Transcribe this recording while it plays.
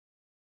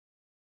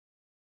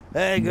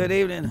Hey, good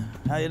evening.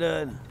 How you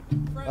doing?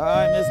 All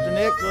right, Mr.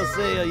 Nick, we'll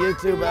see you. You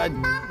too, bud.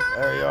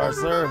 There you are,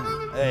 sir.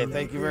 Hey,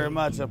 thank you very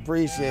much.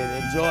 Appreciate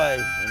it. Enjoy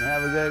and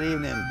have a good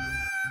evening.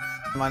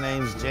 My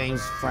name's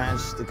James French.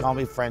 They call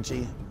me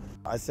Frenchie.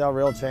 I sell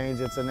Real Change.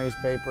 It's a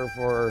newspaper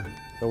for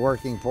the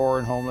working poor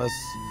and homeless.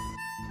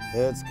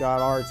 It's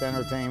got arts,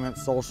 entertainment,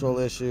 social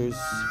issues,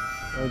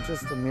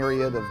 just a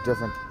myriad of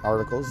different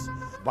articles.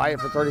 Buy it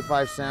for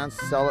 35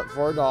 cents, sell it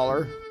for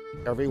 $1.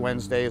 Every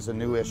Wednesday is a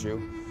new issue.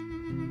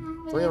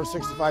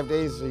 365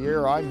 days a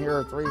year, I'm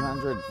here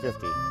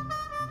 350,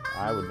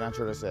 I would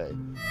venture to say.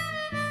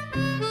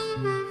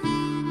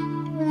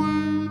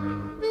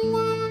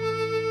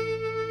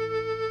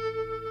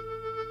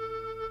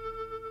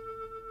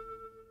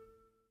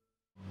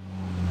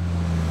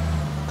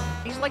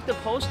 He's like the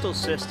postal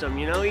system,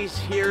 you know? He's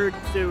here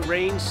through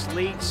rain,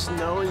 sleet,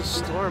 snow, and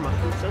storm.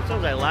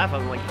 Sometimes I laugh,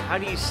 I'm like, how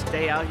do you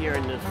stay out here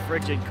in the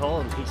frigid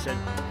cold? And he said,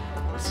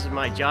 this is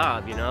my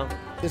job, you know?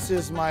 This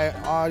is my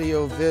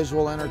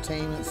audio-visual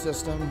entertainment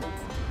system.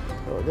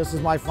 This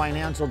is my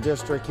financial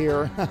district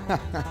here.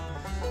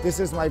 This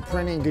is my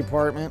printing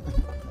department.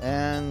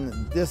 And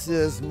this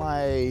is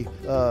my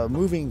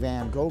moving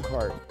van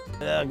go-kart.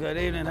 Yeah, good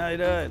evening, how you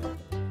doing?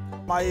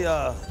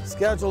 My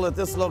schedule at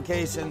this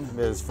location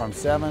is from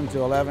 7 to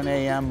 11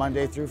 a.m.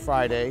 Monday through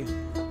Friday,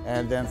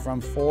 and then from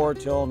 4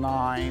 till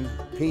 9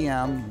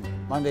 p.m.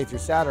 Monday through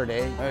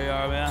Saturday. There you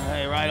are, man.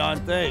 Hey, right on,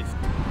 thanks.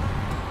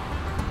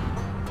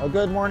 A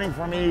good morning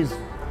for me is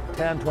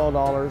 $10,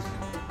 $12,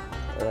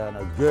 and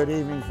a good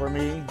evening for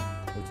me,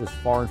 which is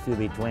far and few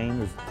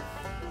between, is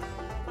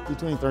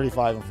between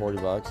 35 and 40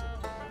 bucks.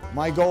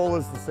 My goal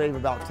is to save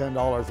about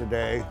 $10 a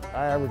day.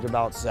 I average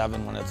about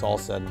 7 when it's all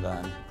said and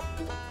done.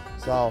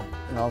 So,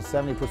 you know,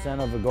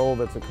 70% of the goal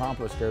that's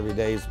accomplished every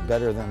day is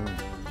better than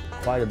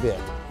quite a bit.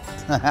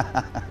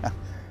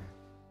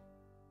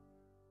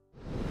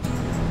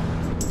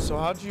 So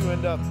how'd you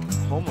end up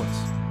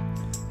homeless?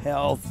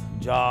 Health,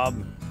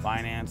 job,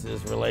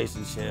 finances,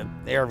 relationship,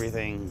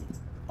 everything,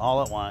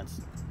 all at once.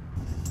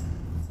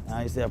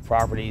 I used to have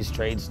properties,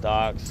 trade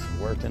stocks,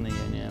 worked in the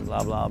union,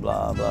 blah, blah,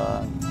 blah,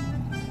 blah.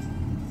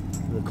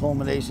 The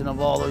culmination of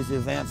all those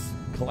events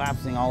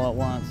collapsing all at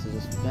once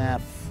is just,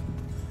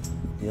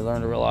 you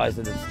learn to realize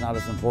that it's not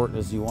as important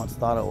as you once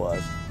thought it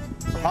was.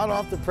 Hot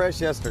off the press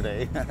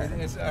yesterday.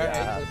 It's all right.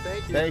 Well,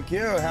 thank you. Thank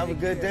you. Have a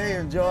good day.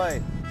 Enjoy.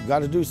 You got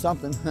to do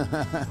something.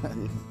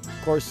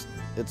 Of course,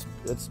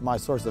 it's my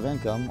source of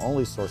income,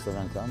 only source of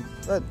income.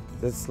 But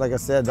it's like I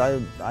said,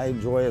 I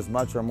enjoy as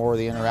much or more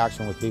the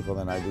interaction with people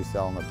than I do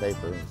selling the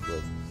paper.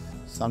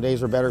 Some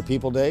days are better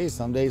people days,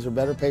 some days are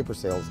better paper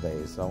sales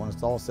days. So when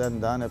it's all said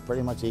and done, it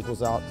pretty much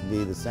equals out to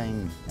be the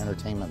same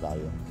entertainment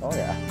value. Oh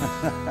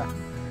yeah.